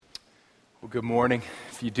Well, good morning.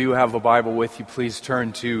 If you do have a Bible with you, please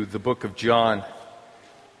turn to the book of John.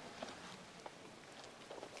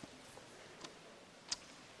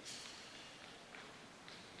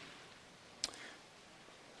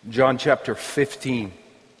 John chapter 15.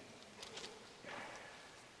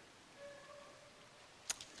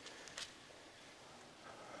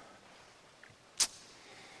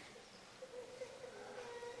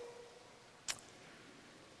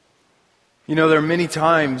 You know, there are many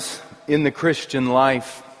times in the Christian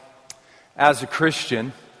life, as a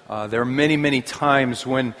Christian, there are many times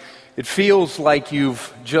when it feels like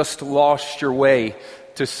you've just lost your way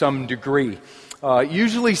to some degree.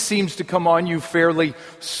 Usually seems to come on you fairly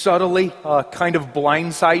subtly, kind of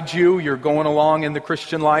blindside you. You're going along in the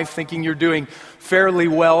Christian life thinking you're doing fairly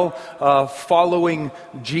well, following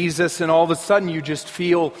Jesus, and all of a sudden you just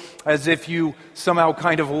feel as if you somehow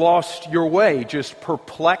kind of lost your way, just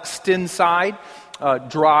perplexed inside.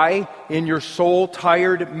 Dry in your soul,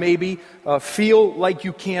 tired maybe, feel like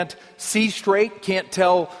you can't see straight, can't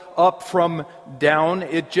tell up from down.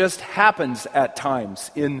 It just happens at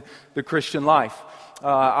times in the Christian life.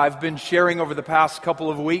 I've been sharing over the past couple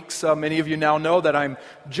of weeks, many of you now know that I'm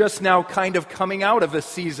just now kind of coming out of a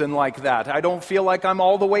season like that. I don't feel like I'm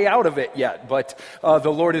all the way out of it yet, but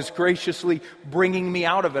the Lord is graciously bringing me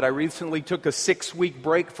out of it. I recently took a 6-week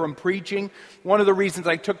break from preaching. One of the reasons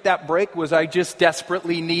I took that break was I just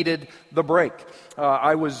desperately needed the break.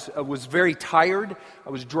 I was very tired. I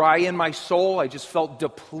was dry in my soul. I just felt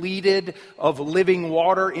depleted of living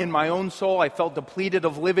water in my own soul. I felt depleted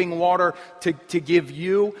of living water to give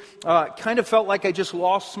you. Kind of felt like I just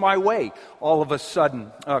lost my way all of a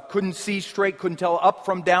sudden. Couldn't see straight, couldn't tell up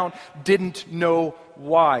from down, didn't know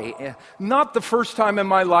why. Not the first time in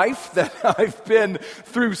my life that I've been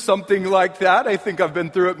through something like that. I think I've been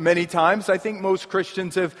through it many times. I think most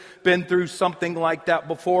Christians have been through something like that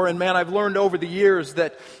before. And man, I've learned over the years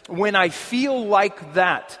that when I feel like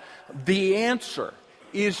that, the answer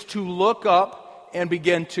is to look up and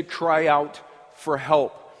begin to cry out for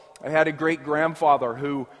help. I had a great grandfather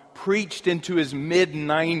who preached into his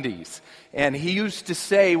mid-90s. And he used to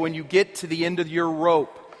say, when you get to the end of your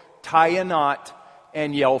rope, tie a knot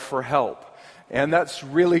and yell for help. And that's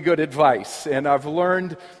really good advice. And I've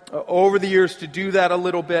learned over the years to do that a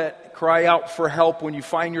little bit. Cry out for help when you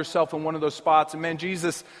find yourself in one of those spots. And man,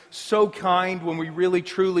 Jesus, so kind when we really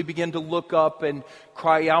truly begin to look up and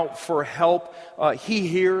cry out for help. He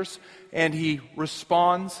hears and He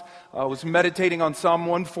responds. I was meditating on Psalm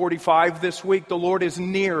 145 this week. The Lord is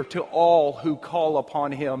near to all who call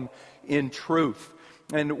upon Him in truth.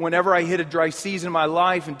 And whenever I hit a dry season in my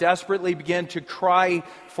life and desperately began to cry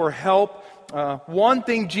for help, one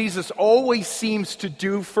thing Jesus always seems to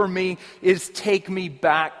do for me is take me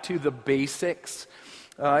back to the basics.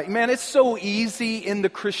 Man, it's so easy in the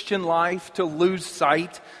Christian life to lose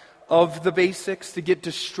sight of the basics, to get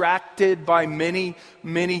distracted by many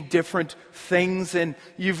different things, and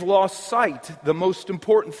you've lost sight, the most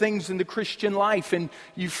important things in the Christian life, and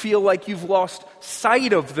you feel like you've lost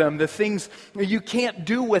sight of them, the things you can't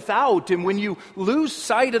do without. And when you lose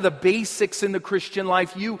sight of the basics in the Christian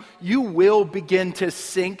life, you will begin to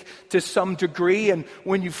sink to some degree. And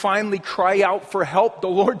when you finally cry out for help, the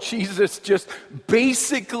Lord Jesus just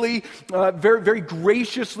basically very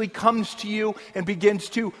graciously comes to you and begins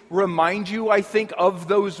to remind you, I think, of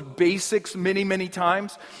those basics many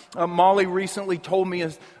times. Molly recently told me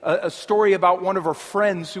a story about one of her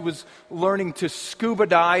friends who was learning to scuba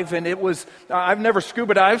dive, and it was, I've never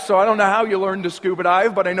scuba dived, so I don't know how you learn to scuba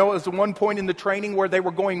dive, but I know it was one point in the training where they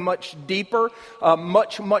were going much deeper,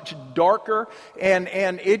 much darker, and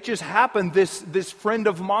it just happened, this friend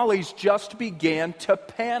of Molly's just began to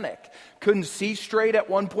panic. Couldn't see straight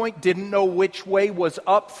at one point, didn't know which way was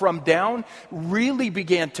up from down, really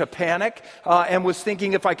began to panic, and was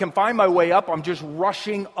thinking, if I can find my way up, I'm just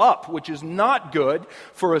rushing up, which is not good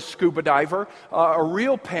for a scuba diver, a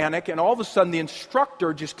real panic. And all of a sudden the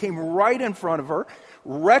instructor just came right in front of her,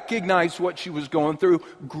 recognized what she was going through,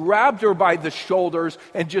 grabbed her by the shoulders,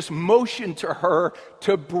 and just motioned to her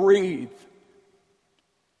to breathe.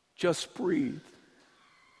 Just breathe.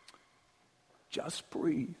 Just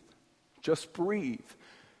breathe. Just breathe.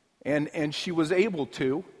 And she was able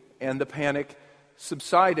to, and the panic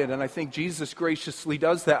subsided. And I think Jesus graciously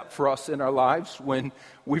does that for us in our lives. When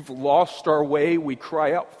we've lost our way, we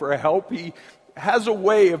cry out for help. He has a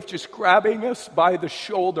way of just grabbing us by the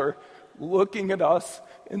shoulder, looking at us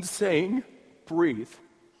and saying, breathe.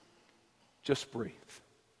 Just breathe.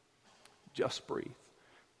 Just breathe.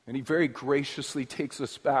 And He very graciously takes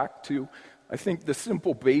us back to, I think, the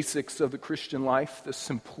simple basics of the Christian life, the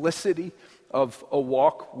simplicity of a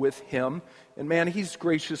walk with Him. And man, He's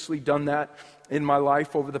graciously done that in my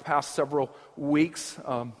life over the past several weeks.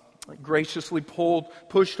 Graciously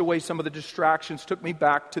pushed away some of the distractions, took me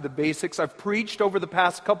back to the basics. I've preached over the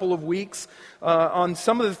past couple of weeks on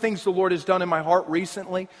some of the things the Lord has done in my heart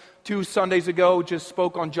recently. 2 Sundays ago, just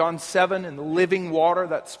spoke on John 7 and the living water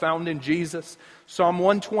that's found in Jesus. Psalm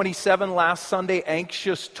 127 last Sunday,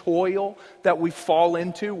 anxious toil that we fall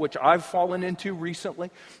into, which I've fallen into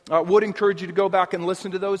recently. Would encourage you to go back and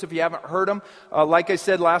listen to those if you haven't heard them. Like I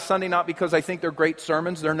said last Sunday, not because I think they're great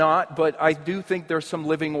sermons, they're not, but I do think there's some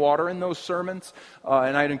living water in those sermons,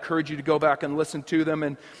 and I'd encourage you to go back and listen to them.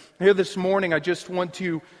 And here this morning, I just want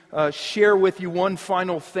to share with you one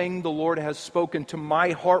final thing the Lord has spoken to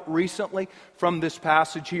my heart recently from this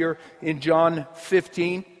passage here in John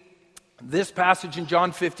 15. This passage in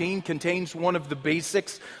John 15 contains one of the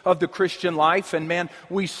basics of the Christian life. And man,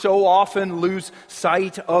 we so often lose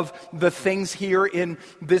sight of the things here in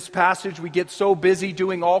this passage. We get so busy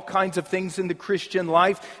doing all kinds of things in the Christian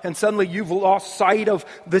life. And suddenly you've lost sight of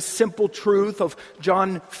the simple truth of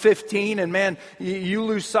John 15. And man, you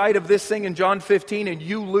lose sight of this thing in John 15 and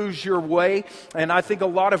you lose your way. And I think a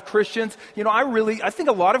lot of Christians, I think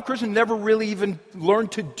a lot of Christians never really even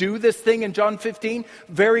learned to do this thing in John 15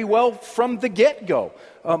 very well from the get-go.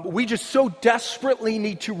 We just so desperately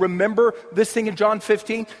need to remember this thing in John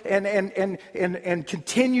 15 and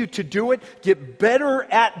continue to do it, get better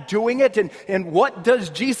at doing it. And what does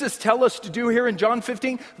Jesus tell us to do here in John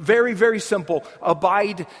 15? Very, very simple.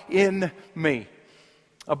 Abide in me.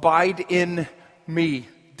 Abide in me,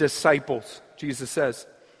 disciples, Jesus says.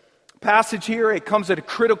 Passage here, it comes at a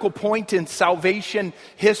critical point in salvation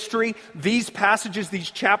history. These passages, these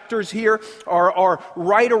chapters here are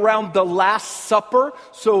right around the Last Supper.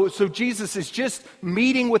 So Jesus is just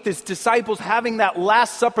meeting with his disciples, having that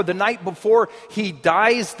Last Supper the night before he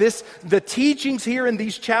dies. The teachings here in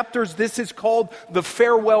these chapters, this is called the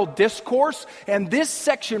farewell discourse. And this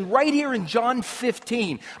section right here in John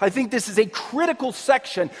 15, I think this is a critical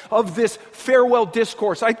section of this farewell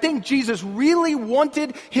discourse. I think Jesus really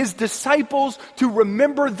wanted his disciples to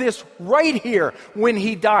remember this right here when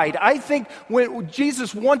he died. I think when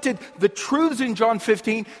Jesus wanted the truths in John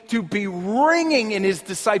 15 to be ringing in his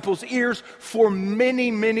disciples' ears for many,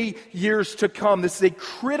 many years to come. This is a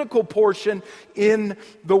critical portion in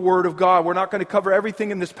the Word of God. We're not going to cover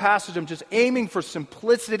everything in this passage. I'm just aiming for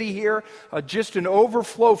simplicity here, just an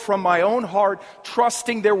overflow from my own heart,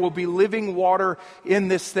 trusting there will be living water in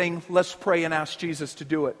this thing. Let's pray and ask Jesus to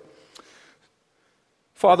do it.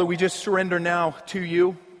 Father, we just surrender now to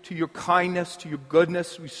you, to your kindness, to your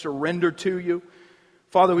goodness. We surrender to you.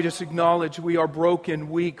 Father, we just acknowledge we are broken,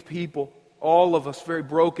 weak people. All of us very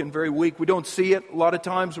broken, very weak. We don't see it. A lot of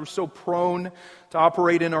times we're so prone to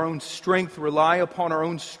operate in our own strength, rely upon our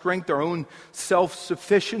own strength, our own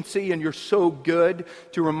self-sufficiency. And you're so good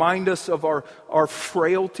to remind us of our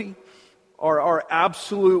frailty, our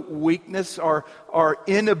absolute weakness, our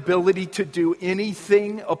inability to do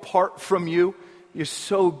anything apart from you. You're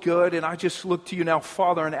so good, and I just look to you now,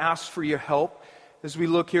 Father, and ask for your help. As we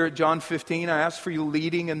look here at John 15, I ask for you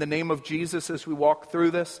leading in the name of Jesus as we walk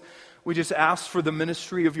through this. We just ask for the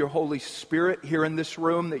ministry of your Holy Spirit here in this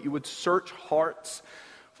room, that you would search hearts.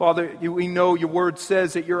 Father, we know your word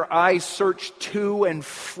says that your eyes search to and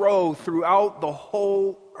fro throughout the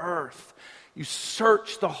whole earth. You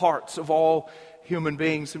search the hearts of all human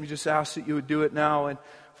beings, and we just ask that you would do it now. And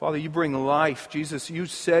Father, you bring life. Jesus, you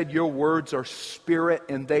said your words are spirit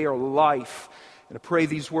and they are life. And I pray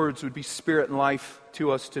these words would be spirit and life to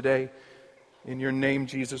us today. In your name,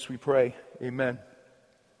 Jesus, we pray. Amen.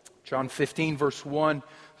 John 15, verse 1,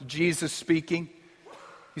 Jesus speaking.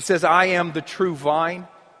 He says, I am the true vine,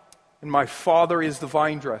 and my Father is the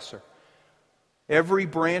vine dresser. Every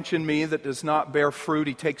branch in me that does not bear fruit,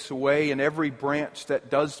 he takes away, and every branch that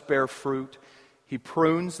does bear fruit, he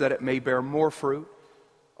prunes that it may bear more fruit.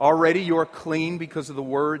 Already you are clean because of the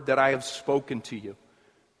word that I have spoken to you.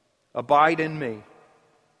 Abide in me,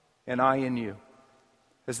 and I in you.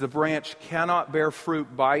 As the branch cannot bear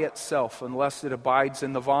fruit by itself unless it abides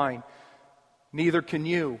in the vine, neither can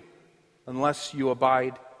you unless you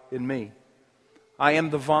abide in me. I am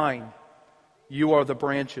the vine, you are the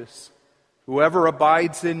branches. Whoever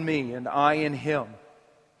abides in me and I in him,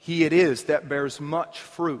 he it is that bears much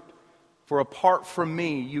fruit. For apart from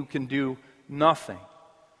me you can do nothing.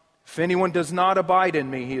 If anyone does not abide in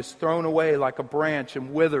me, he is thrown away like a branch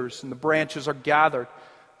and withers, and the branches are gathered,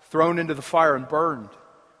 thrown into the fire and burned.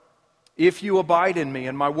 If you abide in me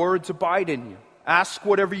and my words abide in you, ask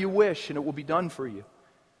whatever you wish and it will be done for you.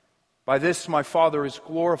 By this my Father is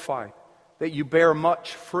glorified, that you bear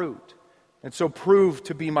much fruit, And so prove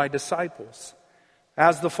to be my disciples.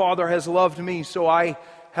 As the Father has loved me, so I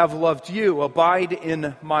have loved you. Abide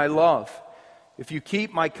in my love. If you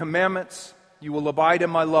keep my commandments, you will abide in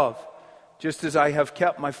my love, just as I have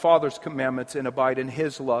kept my Father's commandments and abide in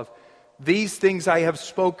his love. These things I have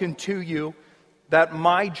spoken to you, that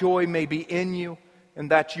my joy may be in you,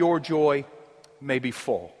 and that your joy may be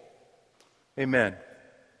full. Amen.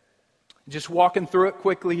 Just walking through it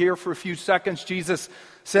quickly here for a few seconds. Jesus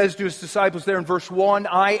says to his disciples there in verse 1,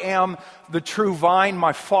 I am the true vine,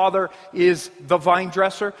 my Father is the vine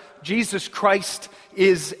dresser. Jesus Christ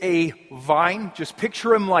is a vine. Just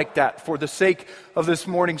picture him like that for the sake of this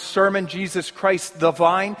morning's sermon. Jesus Christ, the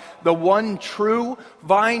vine, the one true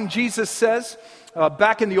vine. Jesus says,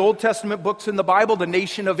 back in the Old Testament books in the Bible, the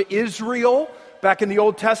nation of Israel, back in the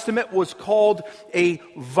Old Testament, was called a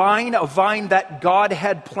vine that God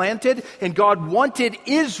had planted. And God wanted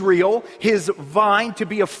Israel, his vine, to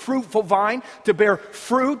be a fruitful vine, to bear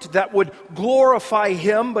fruit that would glorify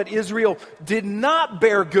him. But Israel did not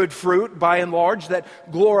bear good fruit, by and large, that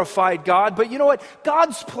glorified God. But you know what?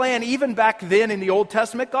 God's plan, even back then in the Old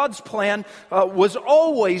Testament, God's plan was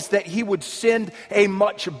always that he would send a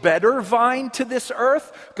much better vine to this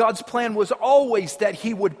earth. God's plan was always that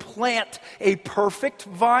he would plant a perfect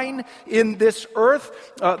vine in this earth,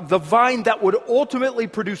 the vine that would ultimately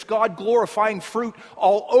produce God-glorifying fruit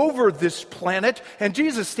all over this planet. And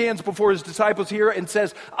Jesus stands before his disciples here and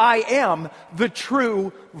says, I am the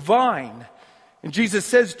true vine. And Jesus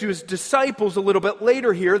says to his disciples a little bit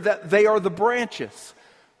later here that they are the branches.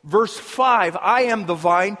 Verse 5, I am the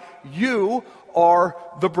vine, you are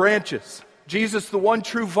the branches. Jesus, the one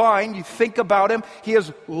true vine, you think about him, he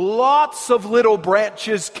has lots of little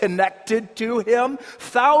branches connected to him,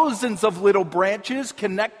 thousands of little branches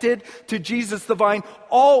connected to Jesus the vine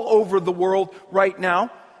all over the world right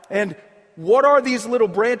now. And what are these little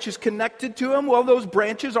branches connected to him? Well, those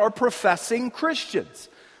branches are professing Christians.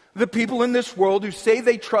 The people in this world who say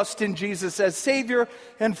they trust in Jesus as Savior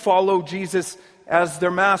and follow Jesus as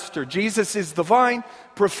their master. Jesus is the vine.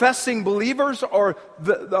 Professing believers are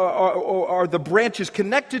the branches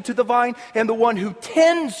connected to the vine, and the one who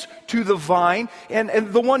tends to the vine, and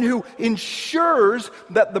the one who ensures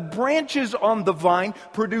that the branches on the vine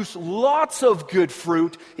produce lots of good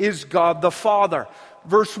fruit is God the Father.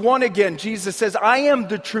 Verse 1 again, Jesus says, I am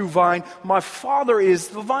the true vine, my Father is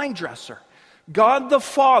the vine dresser. God the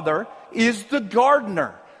Father is the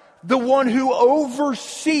gardener, the one who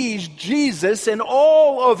oversees Jesus and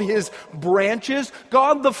all of his branches.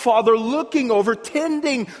 God the Father looking over,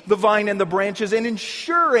 tending the vine and the branches and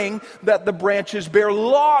ensuring that the branches bear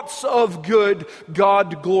lots of good,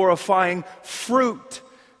 God-glorifying fruit.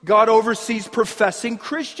 God oversees professing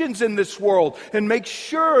Christians in this world and makes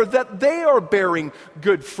sure that they are bearing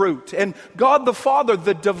good fruit. And God the Father,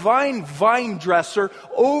 the divine vine dresser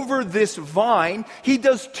over this vine, he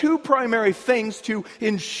does two primary things to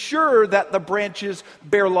ensure that the branches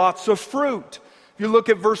bear lots of fruit. If you look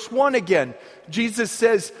at verse 1 again, Jesus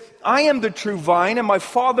says, I am the true vine and my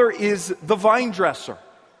Father is the vine dresser.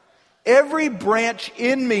 Every branch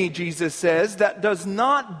in me, Jesus says, that does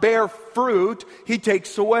not bear fruit, he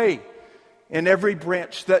takes away. And every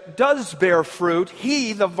branch that does bear fruit,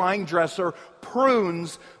 he, the vine dresser,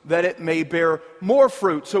 prunes that it may bear more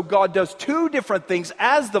fruit. So God does two different things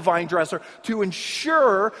as the vine dresser to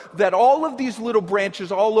ensure that all of these little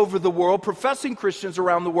branches all over the world, professing Christians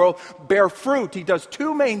around the world, bear fruit. He does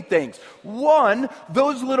two main things. One,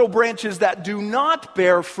 those little branches that do not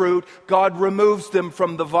bear fruit, God removes them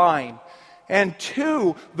from the vine. And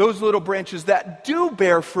two, those little branches that do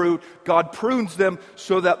bear fruit, God prunes them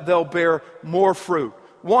so that they'll bear more fruit.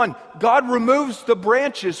 One, God removes the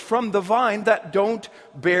branches from the vine that don't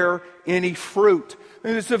bear any fruit.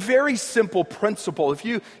 And it's a very simple principle. If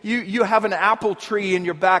you have an apple tree in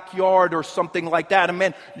your backyard or something like that, and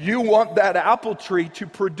man, you want that apple tree to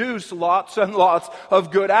produce lots and lots of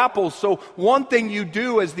good apples. So one thing you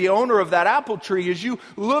do as the owner of that apple tree is you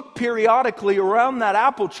look periodically around that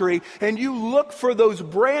apple tree and you look for those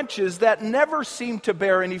branches that never seem to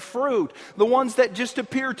bear any fruit. The ones that just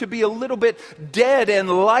appear to be a little bit dead and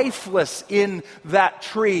lifeless in that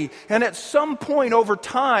tree. And at some point over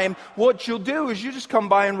time, what you'll do is you just come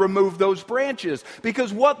by and remove those branches.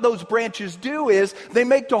 Because what those branches do is they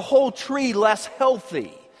make the whole tree less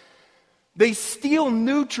healthy. They steal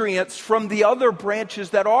nutrients from the other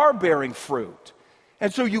branches that are bearing fruit.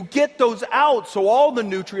 And so you get those out so all the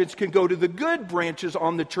nutrients can go to the good branches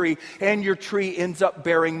on the tree and your tree ends up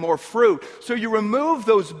bearing more fruit. So you remove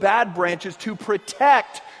those bad branches to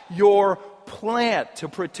protect your plant, to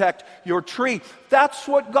protect your tree. That's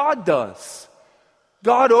what God does.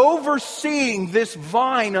 God overseeing this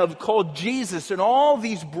vine called Jesus and all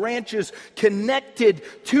these branches connected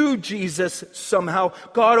to Jesus somehow.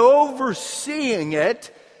 God overseeing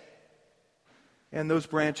it. And those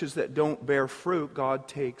branches that don't bear fruit, God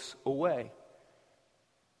takes away.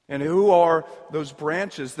 And who are those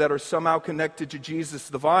branches that are somehow connected to Jesus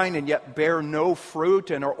the vine and yet bear no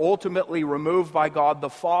fruit and are ultimately removed by God the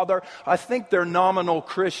Father? I think they're nominal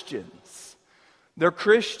Christians. They're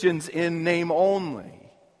Christians in name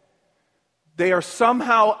only. They are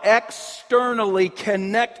somehow externally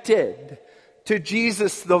connected to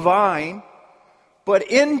Jesus the vine,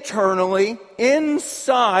 but internally,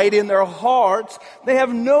 inside in their hearts, they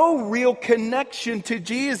have no real connection to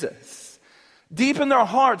Jesus. Deep in their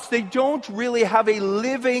hearts, they don't really have a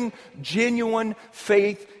living, genuine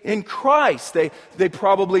faith in Christ. They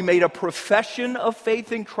probably made a profession of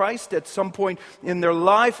faith in Christ at some point in their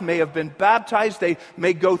life, may have been baptized. They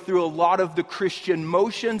may go through a lot of the Christian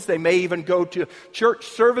motions. They may even go to church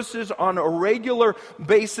services on a regular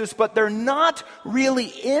basis, but they're not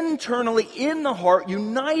really internally in the heart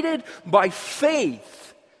united by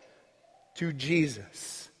faith to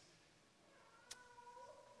Jesus.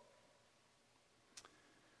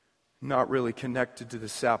 Not really connected to the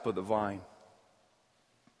sap of the vine.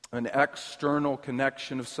 An external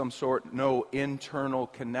connection of some sort, no internal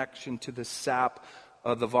connection to the sap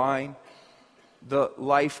of the vine. The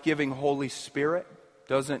life-giving Holy Spirit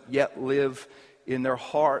doesn't yet live in their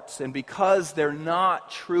hearts. And because they're not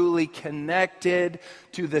truly connected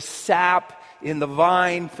to the sap in the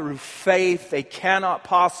vine through faith, they cannot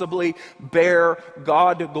possibly bear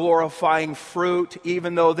God-glorifying fruit,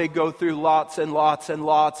 even though they go through lots and lots and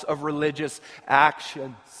lots of religious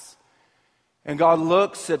actions. And God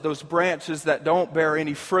looks at those branches that don't bear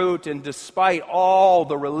any fruit, and despite all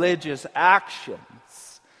the religious actions,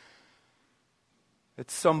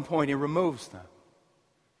 at some point He removes them.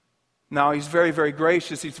 Now, He's very, very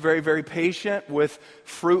gracious. He's very, very patient with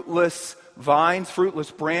fruitless vines, fruitless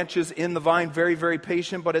branches in the vine, very, very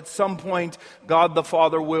patient, but at some point, God the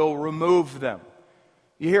Father will remove them.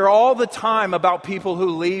 You hear all the time about people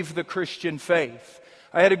who leave the Christian faith.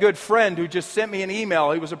 I had a good friend who just sent me an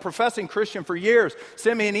email. He was a professing Christian for years.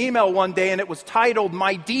 Sent me an email one day, and it was titled,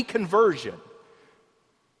 "My Deconversion."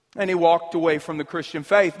 And he walked away from the Christian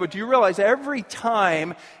faith. But do you realize every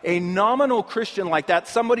time a nominal Christian like that,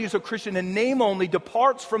 somebody who's a Christian in name only,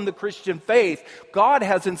 departs from the Christian faith, God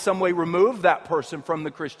has in some way removed that person from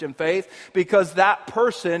the Christian faith because that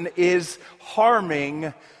person is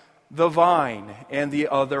harming the vine and the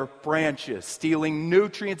other branches, stealing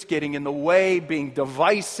nutrients, getting in the way, being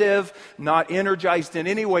divisive, not energized in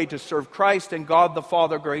any way to serve Christ, and God the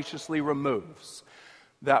Father graciously removes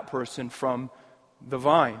that person from the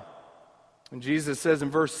vine. And Jesus says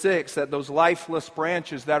in verse 6 that those lifeless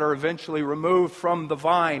branches that are eventually removed from the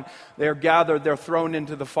vine, they're gathered, they're thrown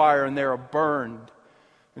into the fire, and they're burned.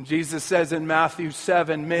 And Jesus says in Matthew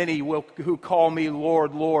 7, many who call me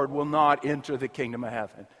Lord, Lord, will not enter the kingdom of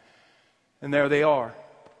heaven. And there they are,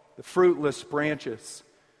 the fruitless branches.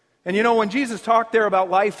 And you know, when Jesus talked there about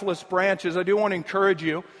lifeless branches, I do want to encourage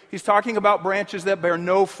you, He's talking about branches that bear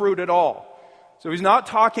no fruit at all. So He's not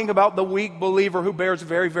talking about the weak believer who bears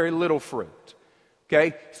very, very little fruit.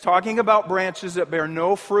 Okay? He's talking about branches that bear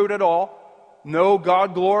no fruit at all, no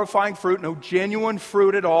God-glorifying fruit, no genuine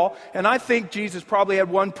fruit at all. And I think Jesus probably had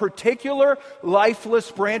one particular lifeless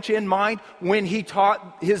branch in mind when He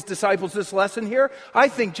taught His disciples this lesson here. I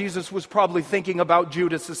think Jesus was probably thinking about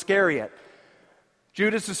Judas Iscariot.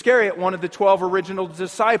 Judas Iscariot, one of the 12 original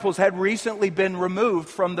disciples, had recently been removed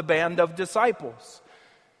from the band of disciples.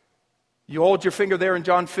 You hold your finger there in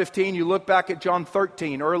John 15, you look back at John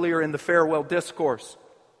 13, earlier in the farewell discourse.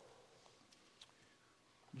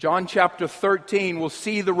 John chapter 13 will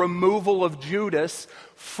see the removal of Judas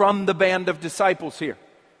from the band of disciples here.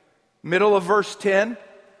 Middle of verse 10,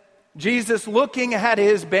 Jesus looking at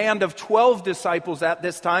His band of 12 disciples at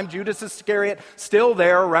this time, Judas Iscariot still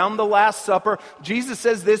there around the Last Supper. Jesus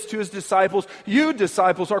says this to His disciples, "You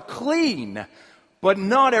disciples are clean, but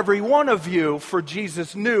not every one of you," for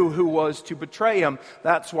Jesus knew who was to betray Him.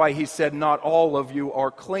 That's why He said, "Not all of you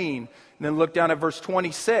are clean." And then look down at verse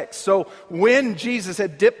 26. So when Jesus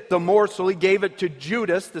had dipped the morsel, He gave it to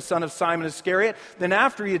Judas, the son of Simon Iscariot. Then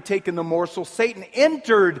after He had taken the morsel, Satan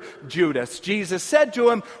entered Judas. Jesus said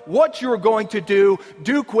to him, "What you are going to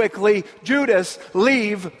do quickly. Judas,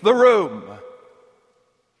 leave the room."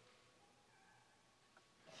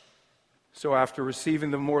 So after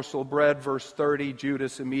receiving the morsel of bread, verse 30,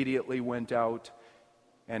 Judas immediately went out,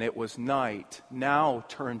 and it was night. Now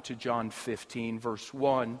turn to John 15, verse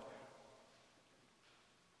 1.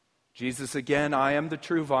 Jesus again, I am the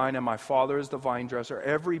true vine, and my Father is the vine dresser.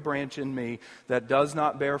 Every branch in me that does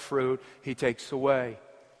not bear fruit, he takes away.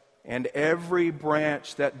 And every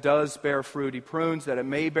branch that does bear fruit, he prunes that it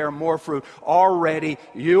may bear more fruit. Already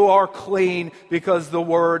you are clean because the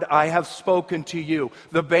word I have spoken to you.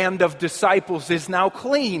 The band of disciples is now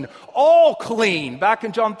clean. All clean. Back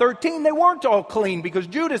in John 13, they weren't all clean because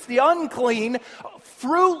Judas, the unclean,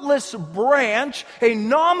 fruitless branch, a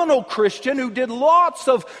nominal Christian who did lots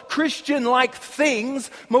of Christian-like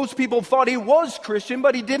things. Most people thought he was Christian,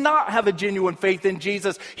 but he did not have a genuine faith in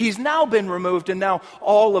Jesus. He's now been removed, and now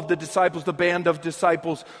all of the disciples, the band of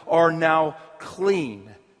disciples, are now clean,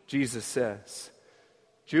 Jesus says.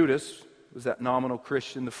 Judas was that nominal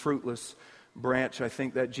Christian, the fruitless branch, I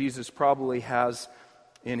think, that Jesus probably has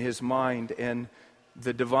in his mind, and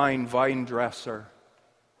the divine vine dresser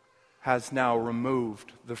has now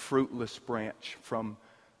removed the fruitless branch from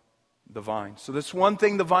the vine. So this one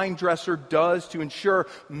thing the vine dresser does to ensure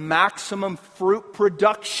maximum fruit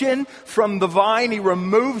production from the vine, he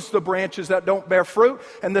removes the branches that don't bear fruit.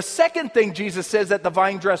 And the second thing Jesus says that the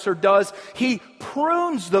vine dresser does, he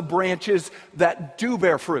prunes the branches that do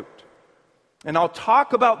bear fruit. And I'll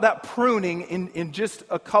talk about that pruning in just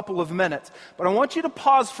a couple of minutes. But I want you to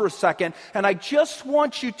pause for a second, and I just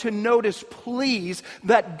want you to notice, please,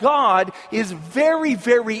 that God is very,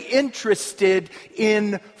 very interested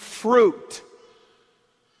in fruit.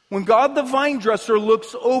 When God the vine dresser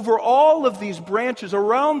looks over all of these branches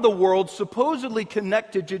around the world, supposedly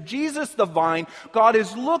connected to Jesus the vine, God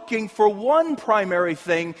is looking for one primary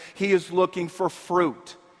thing. He is looking for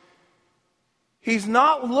fruit. He's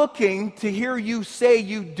not looking to hear you say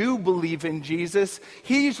you do believe in Jesus.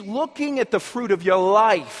 He's looking at the fruit of your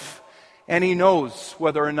life, and he knows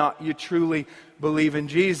whether or not you truly believe in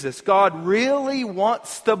Jesus. God really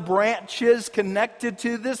wants the branches connected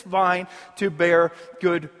to this vine to bear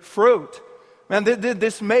good fruit. Man,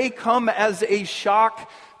 this may come as a shock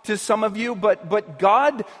to some of you, but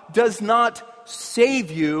God does not save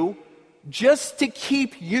you just to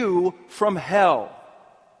keep you from hell.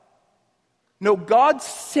 No, God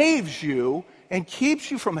saves you and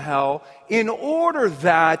keeps you from hell in order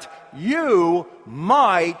that you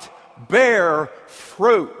might bear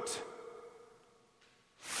fruit.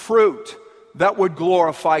 Fruit that would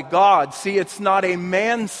glorify God. See, it's not a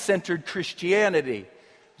man-centered Christianity.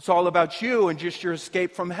 It's all about you and just your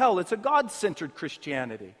escape from hell. It's a God-centered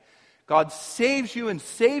Christianity. God saves you and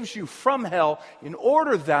saves you from hell in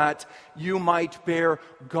order that you might bear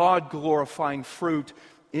God-glorifying fruit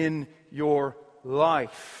in your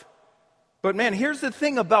life. But man, here's the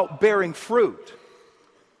thing about bearing fruit.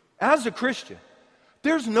 As a Christian,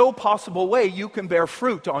 there's no possible way you can bear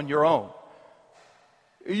fruit on your own.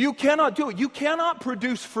 You cannot do it. You cannot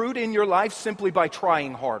produce fruit in your life simply by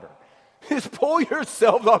trying harder. Just pull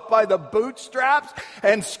yourself up by the bootstraps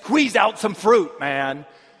and squeeze out some fruit, man.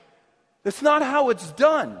 That's not how it's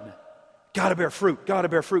done. Gotta bear fruit, gotta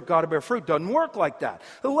bear fruit, gotta bear fruit. Doesn't work like that.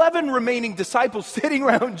 11 remaining disciples sitting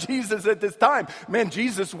around Jesus at this time. Man,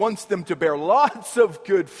 Jesus wants them to bear lots of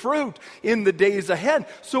good fruit in the days ahead.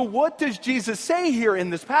 So what does Jesus say here in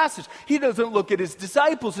this passage? He doesn't look at his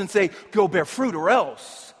disciples and say, go bear fruit or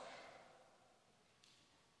else.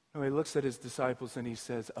 No, he looks at his disciples and he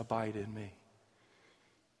says, abide in me.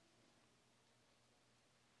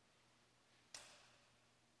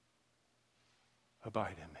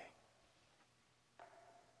 Abide in me.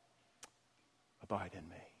 Abide in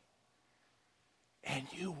me, and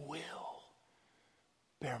you will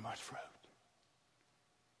bear much fruit.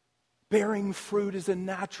 Bearing fruit is a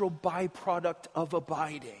natural byproduct of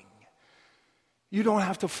abiding. You don't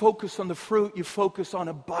have to focus on the fruit, you focus on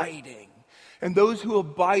abiding. And those who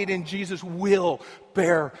abide in Jesus will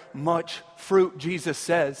bear much fruit, Jesus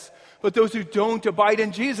says. But those who don't abide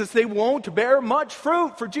in Jesus, they won't bear much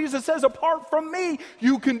fruit. For Jesus says, apart from me,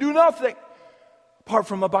 you can do nothing. Apart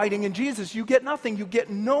from abiding in Jesus, you get nothing. You get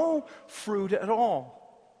no fruit at all.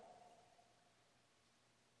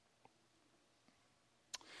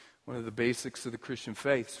 One of the basics of the Christian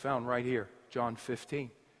faith is found right here, John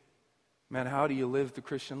 15. Man, how do you live the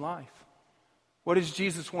Christian life? What does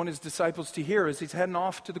Jesus want his disciples to hear as he's heading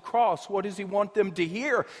off to the cross? What does he want them to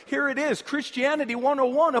hear? Here it is, Christianity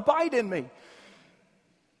 101, abide in me.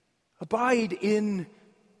 Abide in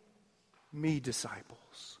me, disciples.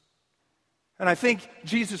 And I think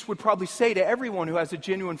Jesus would probably say to everyone who has a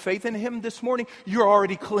genuine faith in him this morning, you're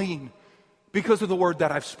already clean because of the word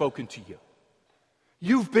that I've spoken to you.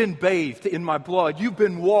 You've been bathed in my blood. You've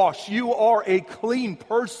been washed. You are a clean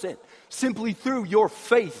person. simply through your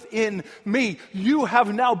faith in me. You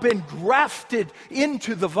have now been grafted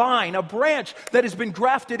into the vine, a branch that has been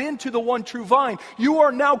grafted into the one true vine. You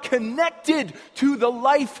are now connected to the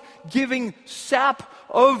life-giving sap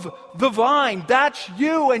of the vine. That's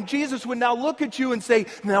you. And Jesus would now look at you and say,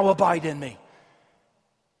 now abide in me.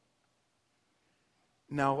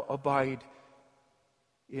 Now abide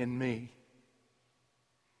in me,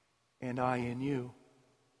 and I in you,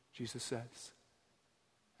 Jesus says.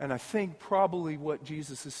 And I think probably what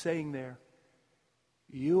Jesus is saying there,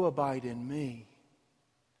 you abide in me,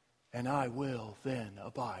 and I will then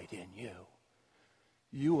abide in you.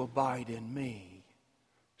 You abide in me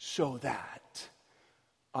so that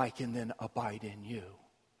I can then abide in you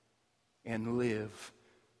and live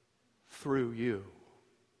through you.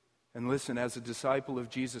 And listen, as a disciple of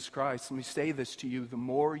Jesus Christ, let me say this to you. The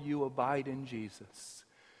more you abide in Jesus,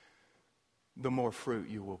 the more fruit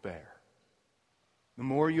you will bear. The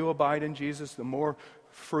more you abide in Jesus, the more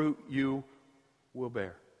fruit you will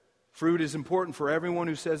bear. Fruit is important for everyone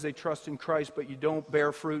who says they trust in Christ, but you don't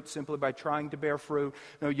bear fruit simply by trying to bear fruit.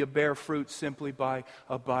 No, you bear fruit simply by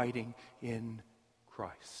abiding in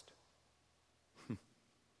Christ.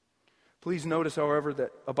 Please notice, however,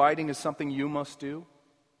 that abiding is something you must do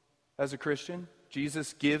as a Christian.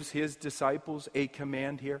 Jesus gives his disciples a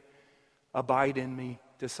command here. Abide in me,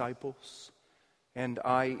 disciples, and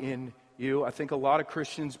I in you. I think a lot of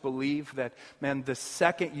Christians believe that, man, the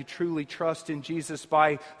second you truly trust in Jesus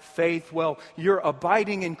by faith, well, you're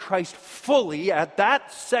abiding in Christ fully at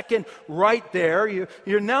that second right there.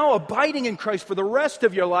 You're now abiding in Christ for the rest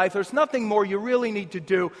of your life. There's nothing more you really need to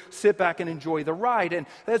do. Sit back and enjoy the ride. And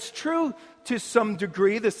that's true to some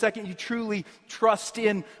degree. The second you truly trust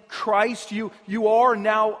in Christ, you are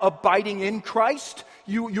now abiding in Christ.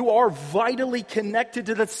 You are vitally connected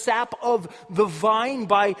to the sap of the vine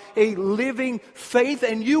by a living faith,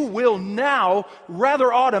 and you will now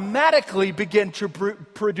rather automatically begin to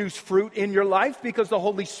produce fruit in your life because the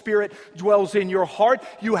Holy Spirit dwells in your heart.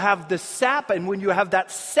 You have the sap, and when you have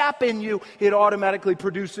that sap in you, it automatically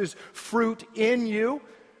produces fruit in you.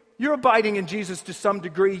 You're abiding in Jesus to some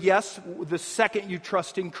degree, yes, the second you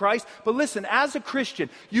trust in Christ. But listen, as a Christian,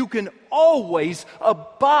 you can always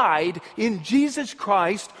abide in Jesus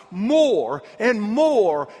Christ more and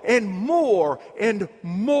more and more and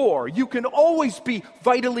more. You can always be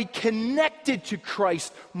vitally connected to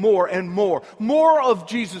Christ more and more. More of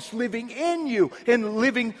Jesus living in you and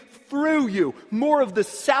living through you, more of the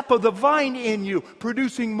sap of the vine in you,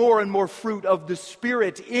 producing more and more fruit of the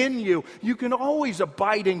Spirit in you. You can always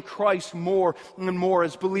abide in Christ more and more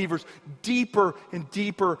as believers, deeper and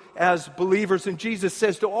deeper as believers. And Jesus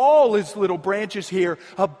says to all his little branches here,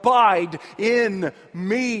 abide in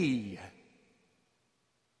me.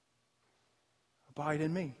 Abide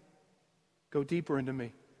in me. Go deeper into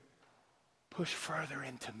me. Push further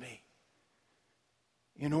into me,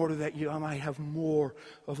 in order that I might have more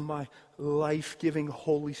of my life-giving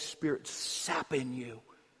Holy Spirit sap in you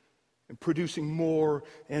and producing more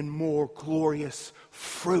and more glorious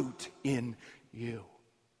fruit in you.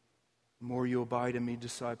 The more you abide in me,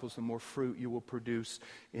 disciples, the more fruit you will produce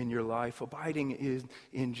in your life. Abiding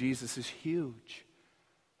in Jesus is huge.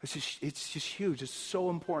 It's just huge. It's so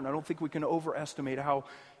important. I don't think we can overestimate how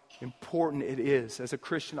important it is. As a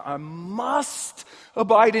Christian, I must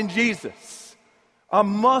abide in Jesus. I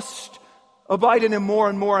must abide in him more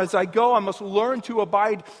and more as I go. I must learn to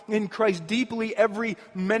abide in Christ deeply every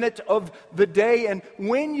minute of the day. And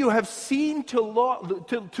when you have seen to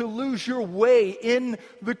lose your way in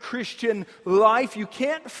the Christian life, you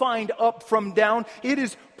can't find up from down. It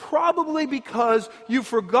is probably because you've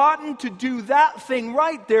forgotten to do that thing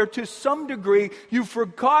right there to some degree. You've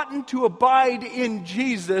forgotten to abide in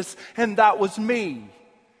Jesus, and that was me.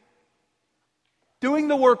 Doing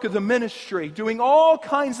the work of the ministry, doing all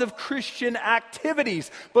kinds of Christian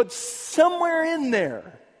activities. But somewhere in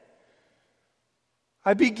there,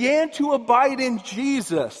 I began to abide in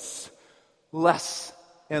Jesus less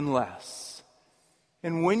and less.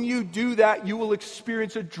 And when you do that, you will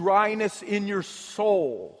experience a dryness in your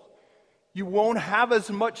soul. You won't have as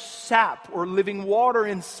much sap or living water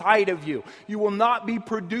inside of you. You will not be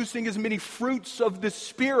producing as many fruits of the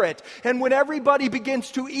Spirit. And when everybody begins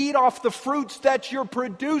to eat off the fruits that you're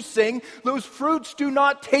producing, those fruits do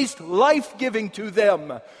not taste life-giving to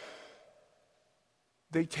them.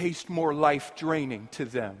 They taste more life-draining to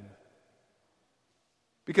them.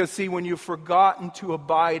 Because see, when you've forgotten to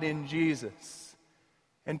abide in Jesus,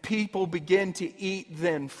 and people begin to eat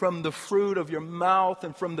then from the fruit of your mouth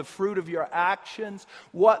and from the fruit of your actions,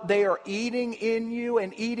 what they are eating in you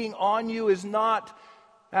and eating on you is not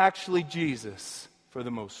actually Jesus for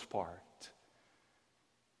the most part.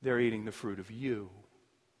 they're eating the fruit of you.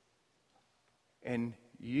 And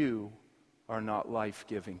you are not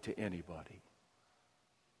life-giving to anybody.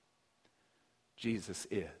 Jesus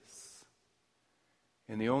is.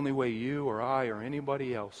 And the only way you or I or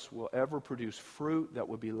anybody else will ever produce fruit that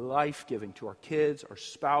would be life-giving to our kids, our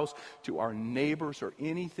spouse, to our neighbors, or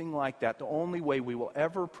anything like that, the only way we will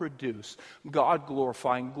ever produce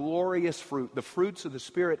God-glorifying, glorious fruit, the fruits of the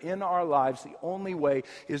Spirit in our lives, the only way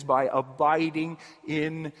is by abiding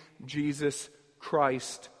in Jesus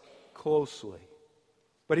Christ closely.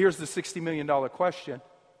 But here's the $60 million question.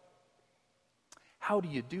 How do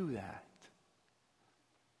you do that?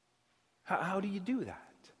 How do you do that?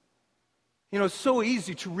 You know, it's so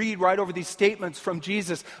easy to read right over these statements from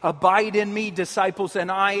Jesus. Abide in me, disciples, and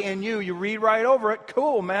I in you. You read right over it.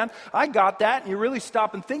 Cool, man. I got that. And you really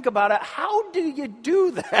stop and think about it. How do you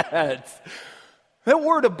do that? That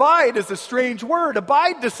word abide is a strange word.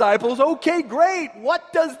 Abide, disciples. Okay, great.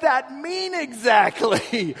 What does that mean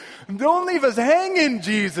exactly? Don't leave us hanging,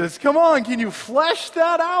 Jesus. Come on, can you flesh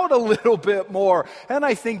that out a little bit more? And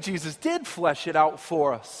I think Jesus did flesh it out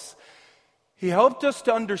for us. He helped us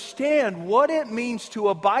to understand what it means to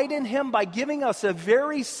abide in Him by giving us a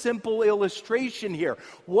very simple illustration here.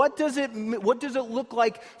 What does it look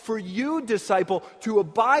like for you, disciple, to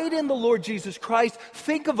abide in the Lord Jesus Christ?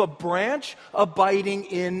 Think of a branch abiding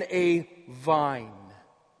in a vine.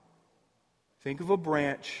 Think of a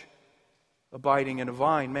branch abiding in a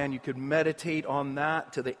vine. Man, you could meditate on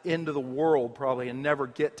that to the end of the world probably and never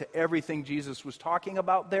get to everything Jesus was talking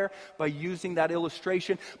about there by using that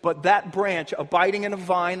illustration. But that branch abiding in a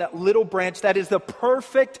vine, that little branch, that is the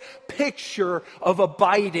perfect picture of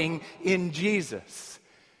abiding in Jesus.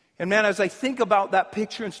 And man, as I think about that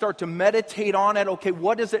picture and start to meditate on it, okay,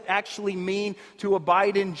 what does it actually mean to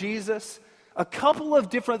abide in Jesus? A couple of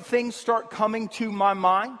different things start coming to my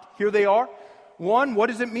mind. Here they are. One, what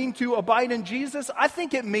does it mean to abide in Jesus? I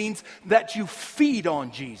think it means that you feed on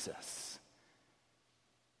Jesus.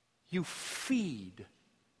 You feed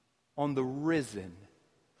on the risen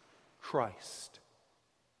Christ.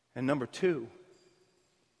 And number two,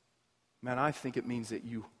 man, I think it means that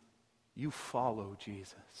you follow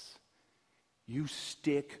Jesus. You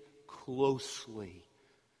stick closely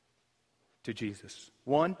to Jesus.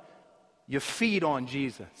 One, you feed on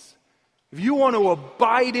Jesus. If you want to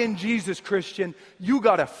abide in Jesus, Christian, you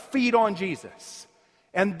got to feed on Jesus.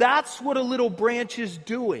 And that's what a little branch is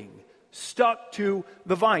doing, stuck to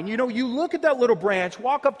the vine. You know, you look at that little branch,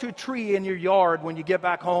 walk up to a tree in your yard when you get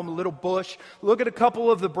back home, a little bush, look at a couple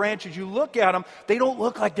of the branches, you look at them, they don't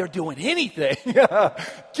look like they're doing anything.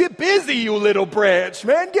 Get busy, you little branch,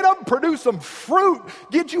 man. Get up and produce some fruit.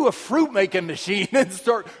 Get you a fruit-making machine and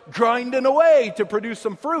start grinding away to produce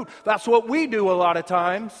some fruit. That's what we do a lot of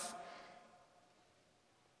times.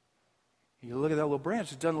 You look at that little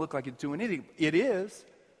branch, it doesn't look like it's doing anything. It is.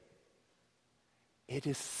 It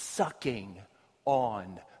is sucking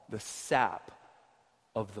on the sap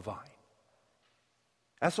of the vine.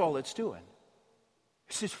 That's all it's doing.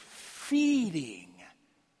 It's just feeding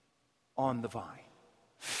on the vine.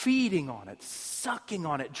 Feeding on it, sucking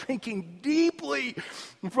on it, drinking deeply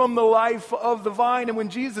from the life of the vine. And when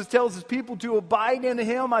Jesus tells his people to abide in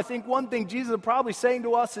Him, I think one thing Jesus is probably saying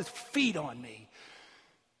to us is, feed on me.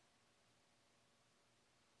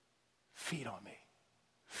 Feed on me.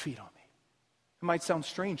 Feed on me. It might sound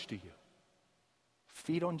strange to you.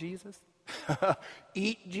 Feed on Jesus?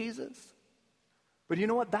 Eat Jesus? But you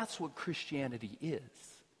know what? That's what Christianity is.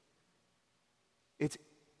 It's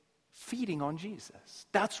feeding on Jesus.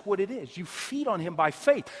 That's what it is. You feed on Him by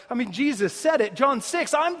faith. I mean, Jesus said it, John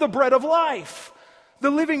 6, I'm the bread of life, the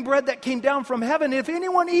living bread that came down from heaven. If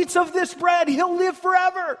anyone eats of this bread, he'll live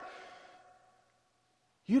forever.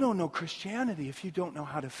 You don't know Christianity if you don't know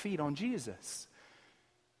how to feed on Jesus.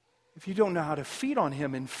 If you don't know how to feed on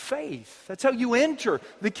Him in faith. That's how you enter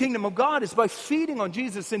the kingdom of God, is by feeding on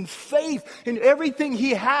Jesus in faith. And everything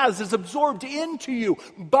He has is absorbed into you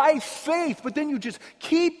by faith. But then you just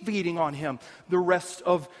keep feeding on Him the rest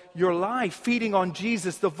of your life. Feeding on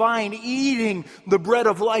Jesus, the vine, eating the bread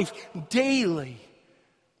of life daily.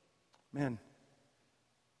 Man,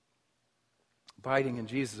 abiding in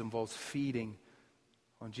Jesus involves feeding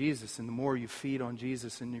on Jesus. And the more you feed on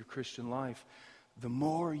Jesus in your Christian life, the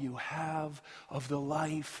more you have of the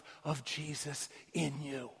life of Jesus in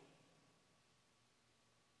you.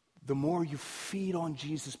 The more you feed on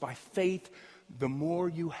Jesus by faith, the more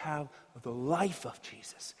you have of the life of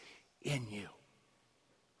Jesus in you.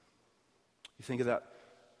 You think of that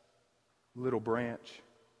little branch.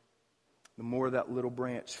 The more that little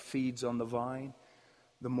branch feeds on the vine,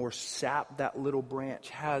 the more sap that little branch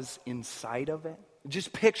has inside of it.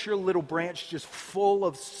 Just picture a little branch just full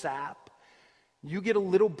of sap. You get a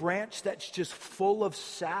little branch that's just full of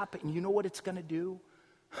sap, and you know what it's going to do?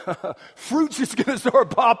 Fruit's just going to start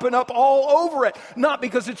popping up all over it. Not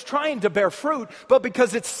because it's trying to bear fruit, but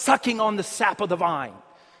because it's sucking on the sap of the vine.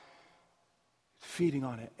 Feeding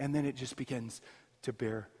on it, and then it just begins to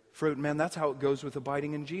bear fruit. Man, that's how it goes with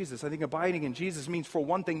abiding in Jesus. I think abiding in Jesus means, for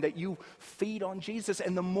one thing, that you feed on Jesus.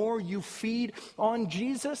 And the more you feed on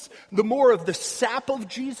Jesus, the more of the sap of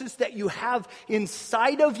Jesus that you have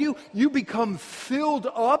inside of you, you become filled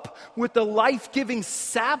up with the life-giving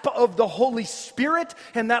sap of the Holy Spirit.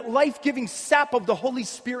 And that life-giving sap of the Holy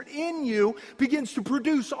Spirit in you begins to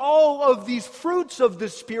produce all of these fruits of the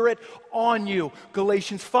Spirit on you.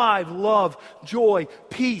 Galatians 5, love, joy,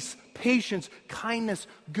 peace, patience, kindness,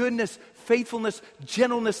 goodness, faithfulness,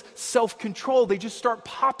 gentleness, self-control. They just start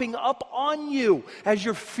popping up on you as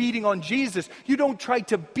you're feeding on Jesus. You don't try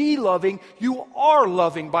to be loving. You are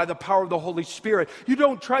loving by the power of the Holy Spirit. You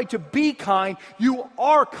don't try to be kind. You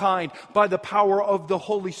are kind by the power of the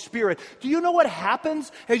Holy Spirit. Do you know what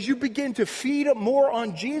happens as you begin to feed more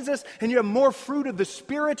on Jesus and you have more fruit of the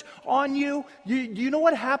Spirit on you? Do you know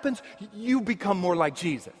what happens? You become more like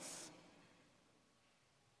Jesus.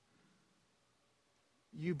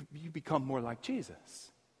 You become more like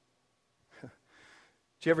Jesus. Did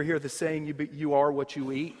you ever hear the saying, you are what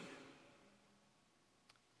you eat?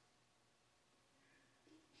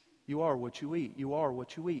 You are what you eat. You are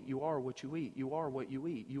what you eat. You are what you eat. You are what you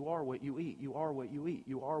eat. You are what you eat. You are what you eat.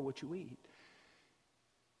 You are what you eat.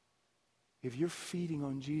 If you're feeding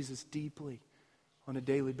on Jesus deeply on a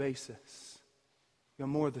daily basis, you have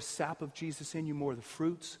more of the sap of Jesus in you, more of the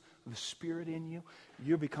fruits of the Spirit in you,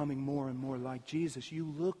 you're becoming more and more like Jesus.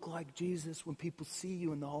 You look like Jesus when people see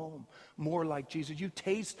you in the home. More like Jesus. You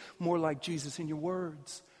taste more like Jesus in your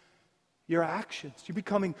words, your actions. You're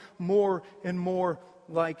becoming more and more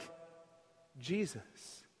like Jesus.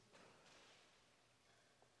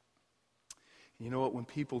 You know what? When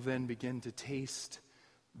people then begin to taste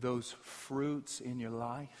those fruits in your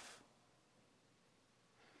life,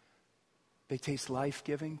 they taste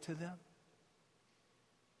life-giving to them.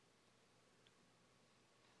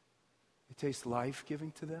 It tastes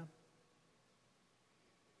life-giving to them.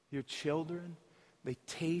 Your children, they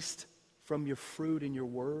taste from your fruit in your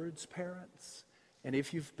words, parents. And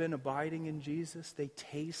if you've been abiding in Jesus, they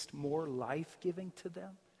taste more life-giving to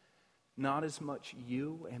them. Not as much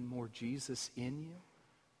you and more Jesus in you.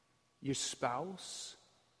 Your spouse,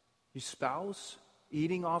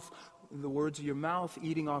 eating off the words of your mouth,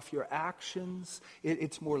 eating off your actions,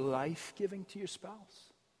 it's more life-giving to your spouse.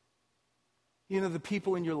 You know, the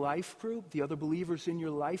people in your life group, the other believers in your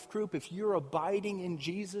life group, if you're abiding in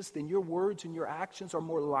Jesus, then your words and your actions are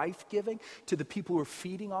more life-giving to the people who are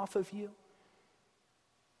feeding off of you.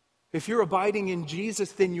 If you're abiding in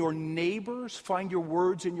Jesus, then your neighbors find your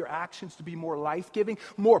words and your actions to be more life-giving,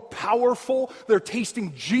 more powerful. They're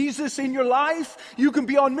tasting Jesus in your life. You can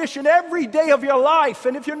be on mission every day of your life.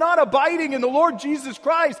 And if you're not abiding in the Lord Jesus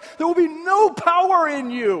Christ, there will be no power in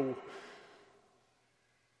you.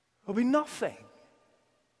 There'll be nothing.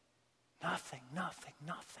 Nothing.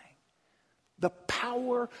 The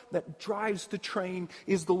power that drives the train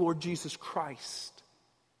is the Lord Jesus Christ.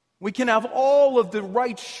 We can have all of the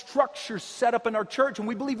right structures set up in our church, and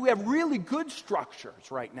we believe we have really good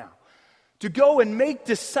structures right now to go and make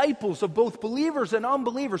disciples of both believers and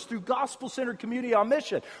unbelievers through gospel-centered community on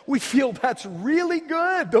mission. We feel that's really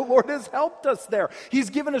good. The Lord has helped us there. He's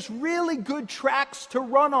given us really good tracks to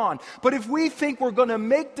run on. But if we think we're going to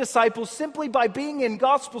make disciples simply by being in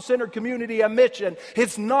gospel-centered community on mission,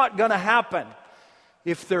 it's not going to happen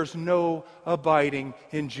if there's no abiding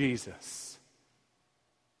in Jesus.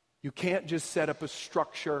 You can't just set up a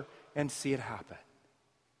structure and see it happen.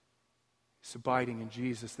 It's abiding in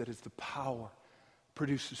Jesus that is the power,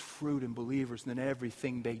 produces fruit in believers, and then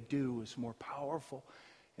everything they do is more powerful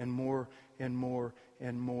and more and more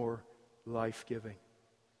and more life-giving.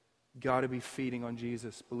 Got to be feeding on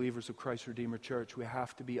Jesus. Believers of Christ Redeemer Church, we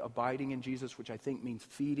have to be abiding in Jesus, which I think means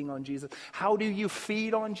feeding on Jesus. How do you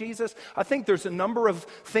feed on Jesus? I think there's a number of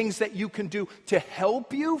things that you can do to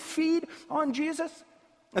help you feed on Jesus.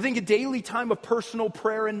 I think a daily time of personal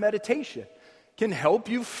prayer and meditation can help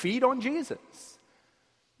you feed on Jesus.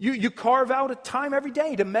 You carve out a time every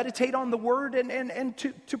day to meditate on the Word and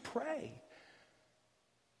to pray.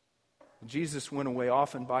 Jesus went away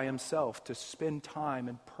often by himself to spend time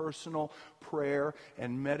in personal prayer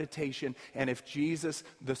and meditation. And if Jesus,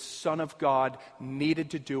 the Son of God,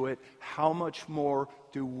 needed to do it, how much more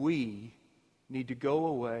do we need to go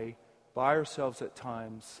away by ourselves at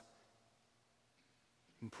times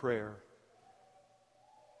in prayer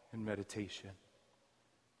and meditation?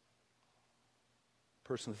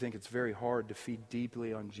 personally think it's very hard to feed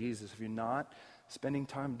deeply on Jesus if you're not spending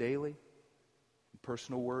time daily in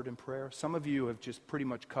personal word and prayer. Some of you have just pretty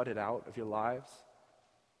much cut it out of your lives.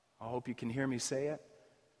 I hope you can hear me say it.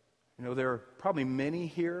 You know, there are probably many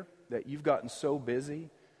here that you've gotten so busy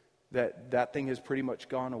that thing has pretty much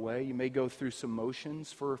gone away. You may go through some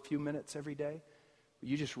motions for a few minutes every day, but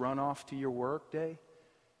you just run off to your work day.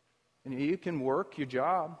 And you can work your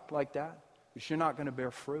job like that, but you're not going to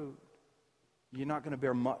bear fruit. You're not going to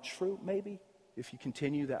bear much fruit, maybe, if you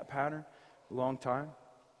continue that pattern a long time.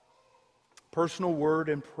 Personal word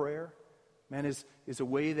and prayer, man, is a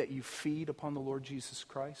way that you feed upon the Lord Jesus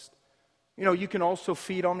Christ. You know, you can also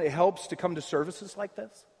feed on, it helps to come to services like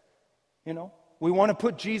this. You know, we want to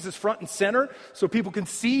put Jesus front and center so people can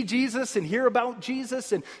see Jesus and hear about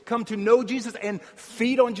Jesus and come to know Jesus and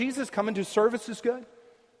feed on Jesus. Coming to service is good.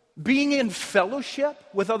 Being in fellowship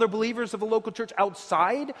with other believers of a local church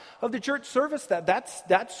outside of the church service, that's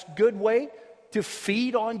a good way to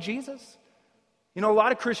feed on Jesus. You know, a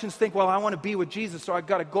lot of Christians think, well, I want to be with Jesus, so I've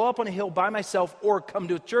got to go up on a hill by myself or come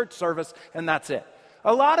to a church service, and that's it.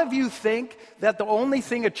 A lot of you think that the only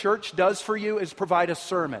thing a church does for you is provide a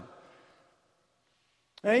sermon.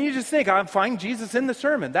 And you just think, I'm finding Jesus in the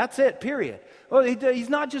sermon. That's it, period. Well, he's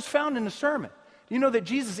not just found in the sermon. You know that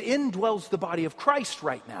Jesus indwells the body of Christ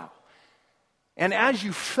right now. And as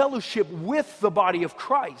you fellowship with the body of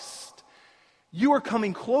Christ, you are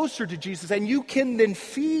coming closer to Jesus, and you can then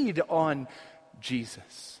feed on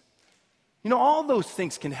Jesus. You know, all those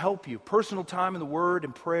things can help you. Personal time in the Word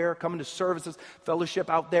and prayer, coming to services, fellowship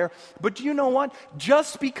out there. But do you know what?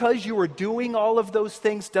 Just because you are doing all of those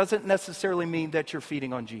things doesn't necessarily mean that you're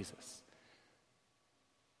feeding on Jesus.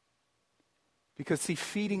 Because see,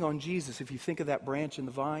 feeding on Jesus, if you think of that branch in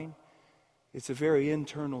the vine, it's a very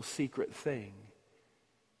internal, secret thing.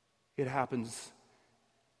 It happens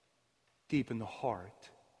deep in the heart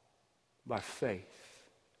by faith.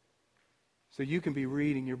 So you can be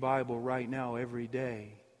reading your Bible right now every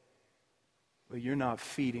day, but you're not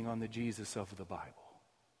feeding on the Jesus of the Bible.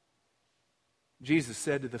 Jesus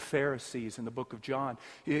said to the Pharisees in the book of John,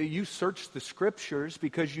 you search the scriptures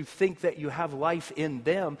because you think that you have life in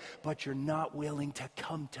them, but you're not willing to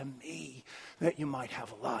come to me that you might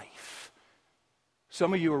have life.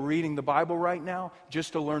 Some of you are reading the Bible right now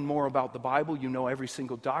just to learn more about the Bible. You know every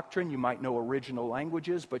single doctrine. You might know original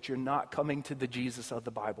languages, but you're not coming to the Jesus of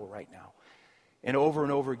the Bible right now. And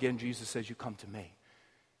over again, Jesus says, you come to me.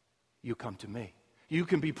 You come to me. You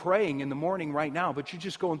can be praying in the morning right now, but you're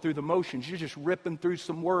just going through the motions. You're just ripping through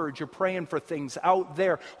some words. You're praying for things out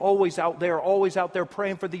there, always out there,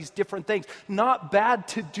 praying for these different things. Not bad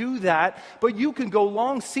to do that, but you can go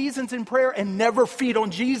long seasons in prayer and never feed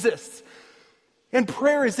on Jesus. And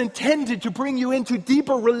prayer is intended to bring you into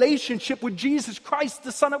deeper relationship with Jesus Christ,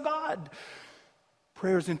 the Son of God.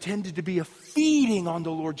 Prayer is intended to be a feeding on the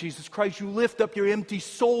Lord Jesus Christ. You lift up your empty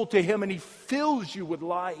soul to Him and He fills you with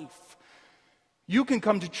life. You can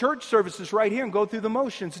come to church services right here and go through the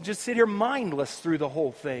motions and just sit here mindless through the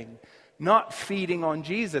whole thing, not feeding on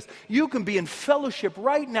Jesus. You can be in fellowship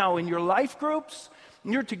right now in your life groups.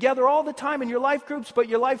 And you're together all the time in your life groups, but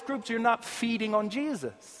your life groups, you're not feeding on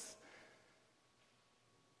Jesus.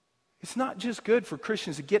 It's not just good for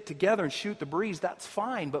Christians to get together and shoot the breeze. That's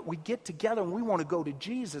fine, but we get together and we want to go to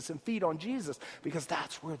Jesus and feed on Jesus because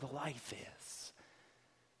that's where the life is.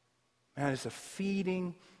 Man, it's a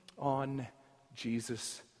feeding on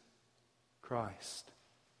Jesus Christ.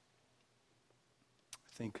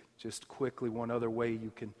 I think just quickly one other way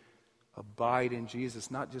you can abide in Jesus,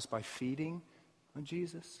 not just by feeding on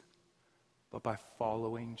Jesus, but by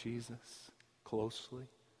following Jesus closely.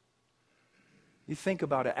 You think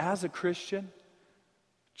about it. As a Christian,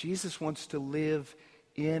 Jesus wants to live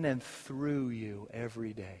in and through you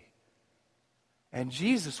every day. And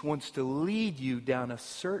Jesus wants to lead you down a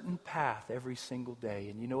certain path every single day.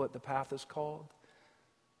 And you know what the path is called?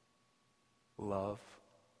 Love.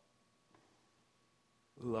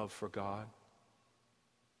 Love for God.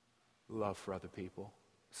 Love for other people.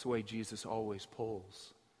 It's the way Jesus always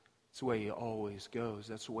pulls. That's the way He always goes.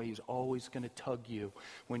 That's the way He's always going to tug you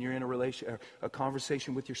when you're in a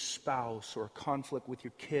conversation with your spouse, or a conflict with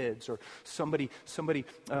your kids, or somebody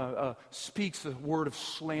speaks a word of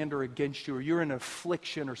slander against you, or you're in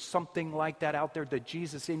affliction or something like that out there. That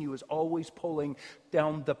Jesus in you is always pulling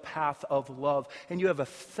down the path of love, and you have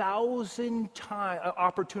 1,000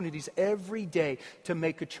 opportunities every day to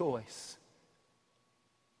make a choice.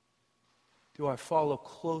 Do I follow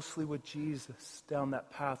closely with Jesus down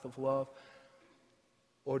that path of love?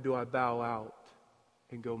 Or do I bow out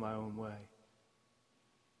and go my own way?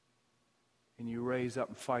 And you raise up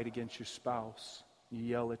and fight against your spouse. You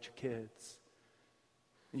yell at your kids.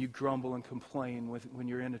 And you grumble and complain when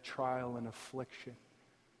you're in a trial and affliction.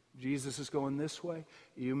 Jesus is going this way.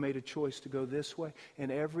 You made a choice to go this way.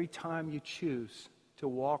 And every time you choose to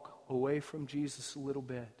walk away from Jesus a little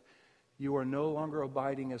bit, you are no longer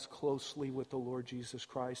abiding as closely with the Lord Jesus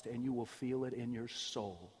Christ, and you will feel it in your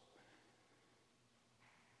soul.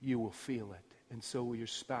 You will feel it. And so will your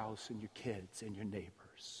spouse and your kids and your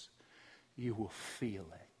neighbors. You will feel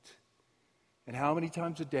it. And how many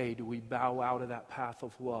times a day do we bow out of that path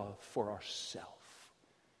of love for ourselves?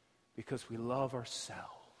 Because we love ourselves.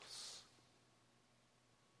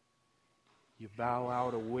 You bow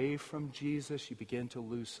out away from Jesus, you begin to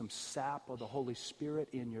lose some sap of the Holy Spirit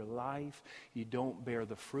in your life. You don't bear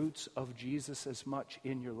the fruits of Jesus as much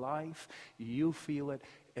in your life. You feel it,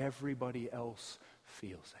 everybody else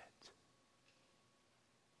feels it.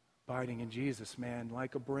 Abiding in Jesus, man,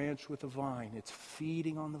 like a branch with a vine, it's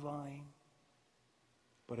feeding on the vine,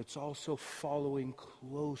 but it's also following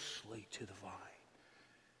closely to the vine.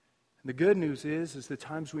 And the good news is the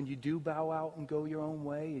times when you do bow out and go your own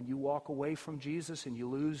way and you walk away from Jesus and you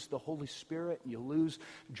lose the Holy Spirit and you lose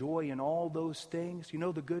joy in all those things, you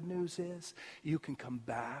know the good news is you can come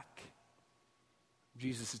back.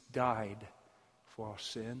 Jesus died for our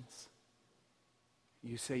sins.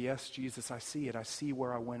 You say, yes, Jesus, I see it. I see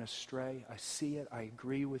where I went astray. I see it. I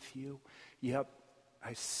agree with you. Yep,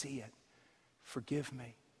 I see it. Forgive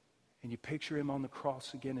me. And you picture him on the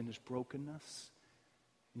cross again in his brokenness.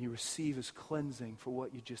 And you receive his cleansing for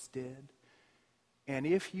what you just did. And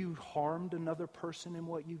if you harmed another person in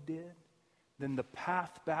what you did, then the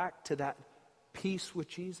path back to that peace with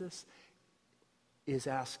Jesus is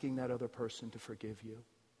asking that other person to forgive you.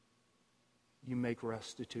 You make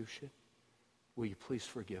restitution. Will you please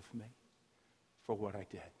forgive me for what I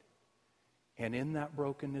did? And in that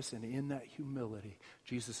brokenness and in that humility,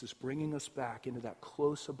 Jesus is bringing us back into that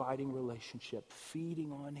close abiding relationship,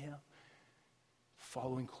 feeding on him,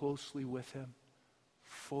 following closely with him,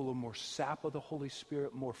 full of more sap of the Holy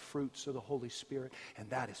Spirit, more fruits of the Holy Spirit, and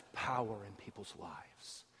that is power in people's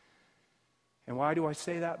lives. And why do I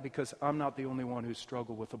say that? Because I'm not the only one who's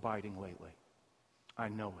struggled with abiding lately. I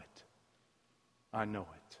know it. I know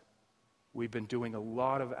it. We've been doing a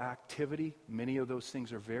lot of activity. Many of those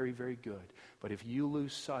things are very, very good. But if you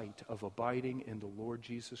lose sight of abiding in the Lord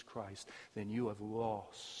Jesus Christ, then you have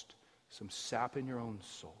lost some sap in your own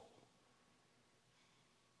soul.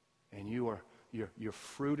 And your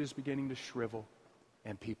fruit is beginning to shrivel,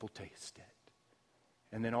 and people taste it.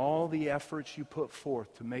 And then all the efforts you put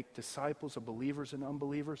forth to make disciples of believers and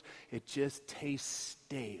unbelievers, it just tastes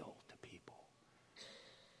stale to people.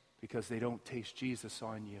 Because they don't taste Jesus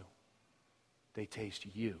on you. They taste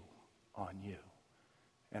you on you.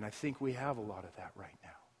 And I think we have a lot of that right now.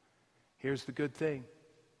 Here's the good thing.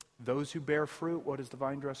 Those who bear fruit, what does the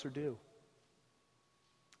vine dresser do?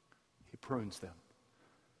 He prunes them,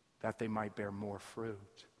 that they might bear more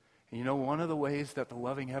fruit. And you know, one of the ways that the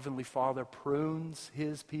loving Heavenly Father prunes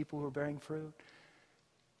his people who are bearing fruit,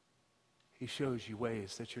 he shows you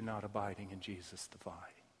ways that you're not abiding in Jesus the vine.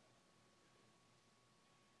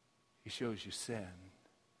 He shows you sin.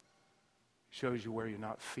 He shows you where you're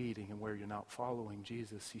not feeding and where you're not following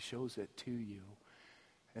Jesus. He shows it to you.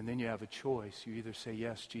 And then you have a choice. You either say,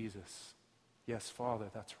 yes, Jesus. Yes, Father,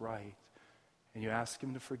 that's right. And you ask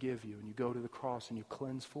him to forgive you, and you go to the cross and you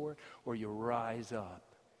cleanse for it, or you rise up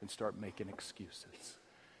and start making excuses.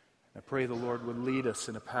 And I pray the Lord would lead us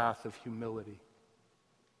in a path of humility.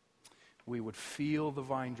 We would feel the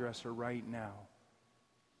vine dresser right now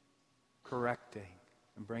correcting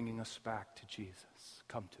and bringing us back to Jesus.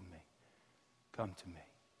 Come to me. Come to me.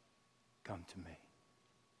 Come to me.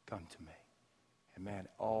 Come to me. And man,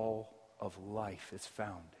 all of life is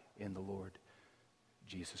found in the Lord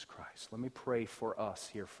Jesus Christ. Let me pray for us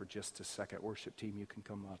here for just a second. Worship team, you can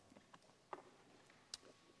come up.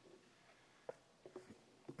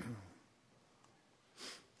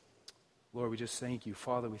 Lord, we just thank you.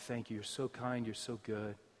 Father, we thank you. You're so kind. You're so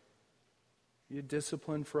good. Your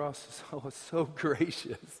discipline for us is so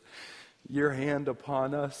gracious. Your hand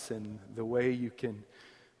upon us and the way you can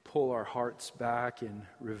pull our hearts back and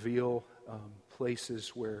reveal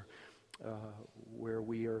places where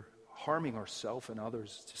we are harming ourselves and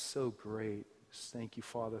others. It's just so great. Just thank you,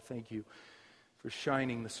 Father. Thank you for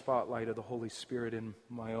shining the spotlight of the Holy Spirit in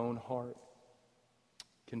my own heart,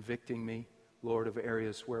 convicting me, Lord, of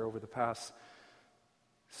areas where over the past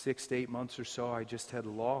 6 to 8 months or so I just had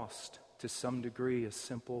lost to some degree a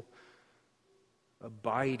simple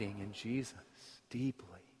abiding in Jesus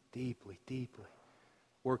deeply, deeply, deeply.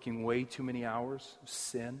 Working way too many hours of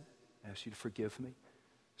sin. I ask you to forgive me.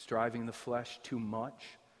 Striving in the flesh too much.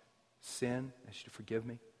 Sin. I ask you to forgive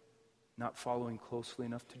me. not following closely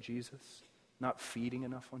enough to Jesus, not feeding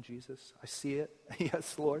enough on Jesus. I see it.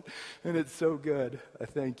 Yes, Lord. And it's so good. I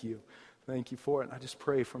thank you. Thank you for it. And I just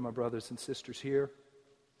pray for my brothers and sisters here.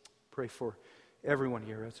 Pray for everyone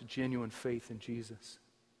here who has a genuine faith in Jesus.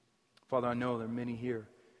 Father, I know there are many here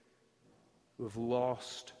who have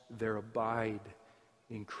lost their abide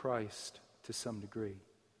in Christ to some degree.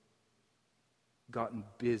 Gotten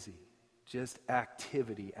busy. Just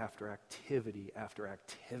activity after activity after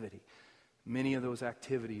activity. Many of those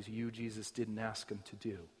activities you, Jesus, didn't ask them to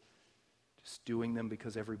do. Just doing them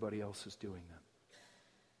because everybody else is doing them.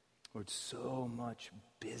 Lord, so much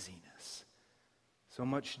busyness. So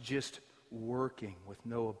much just working with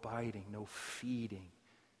no abiding, no feeding,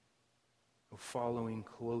 no following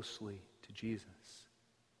closely to Jesus.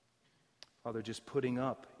 Father, just putting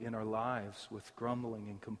up in our lives with grumbling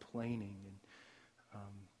and complaining and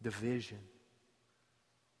division,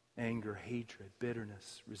 anger, hatred,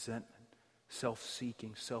 bitterness, resentment,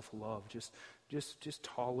 self-seeking, self-love, just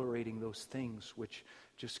tolerating those things which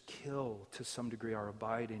just kill to some degree our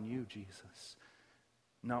abide in you, Jesus.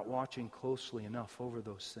 Not watching closely enough over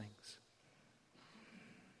those things.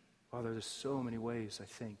 Father, there's so many ways, I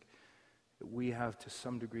think, that we have to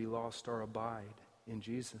some degree lost our abide in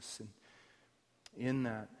Jesus. And in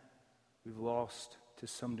that, we've lost to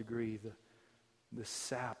some degree the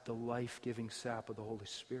sap, the life-giving sap of the Holy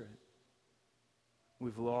Spirit.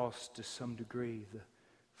 We've lost to some degree the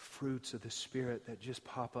fruits of the Spirit that just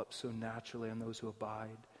pop up so naturally on those who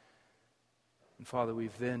abide. And Father,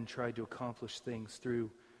 we've then tried to accomplish things through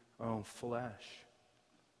our own flesh.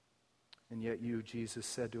 And yet you, Jesus,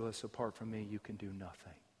 said to us, apart from me, you can do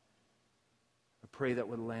nothing. I pray that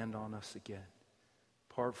would land on us again.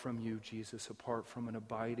 Apart from you, Jesus, apart from an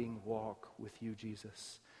abiding walk with you,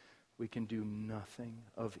 Jesus, we can do nothing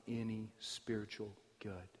of any spiritual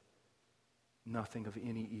good. Nothing of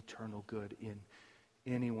any eternal good in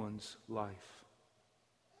anyone's life.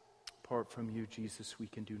 Apart from you, Jesus, we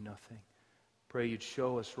can do nothing. Pray you'd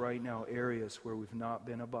show us right now areas where we've not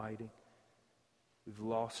been abiding. We've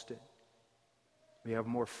lost it. We have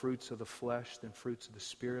more fruits of the flesh than fruits of the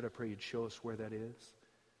Spirit. I pray you'd show us where that is.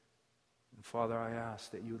 And Father, I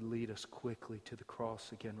ask that you would lead us quickly to the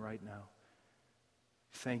cross again right now.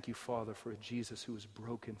 Thank you, Father, for a Jesus who was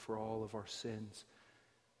broken for all of our sins,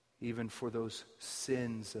 even for those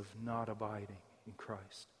sins of not abiding in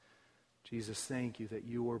Christ. Jesus, thank you that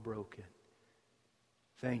you were broken.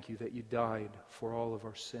 Thank you that you died for all of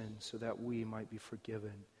our sins so that we might be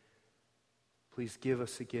forgiven. Please give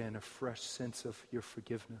us again a fresh sense of your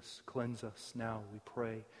forgiveness. Cleanse us now, we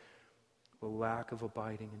pray, the lack of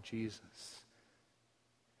abiding in Jesus.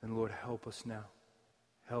 And Lord, help us now.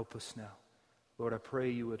 Help us now. Lord, I pray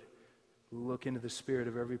you would look into the spirit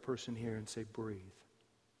of every person here and say, breathe.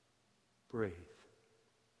 Breathe.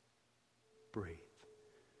 Breathe.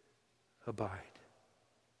 Abide.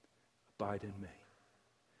 Abide in me.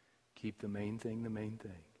 Keep the main thing the main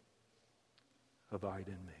thing. Abide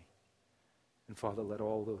in me. And Father, let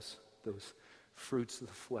all those fruits of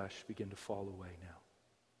the flesh begin to fall away now.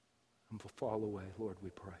 And fall away, Lord, we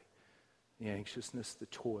pray. The anxiousness, the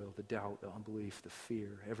toil, the doubt, the unbelief, the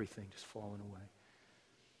fear, everything just falling away.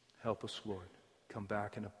 Help us, Lord. Come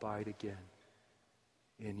back and abide again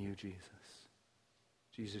in you, Jesus.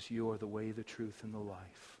 Jesus, you are the way, the truth, and the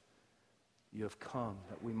life. You have come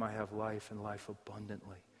that we might have life and life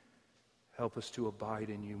abundantly. Help us to abide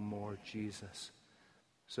in you more, Jesus,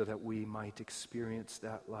 so that we might experience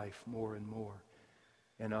that life more and more,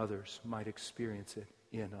 and others might experience it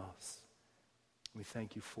in us. We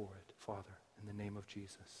thank you for it, Father, in the name of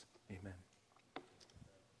Jesus. Amen.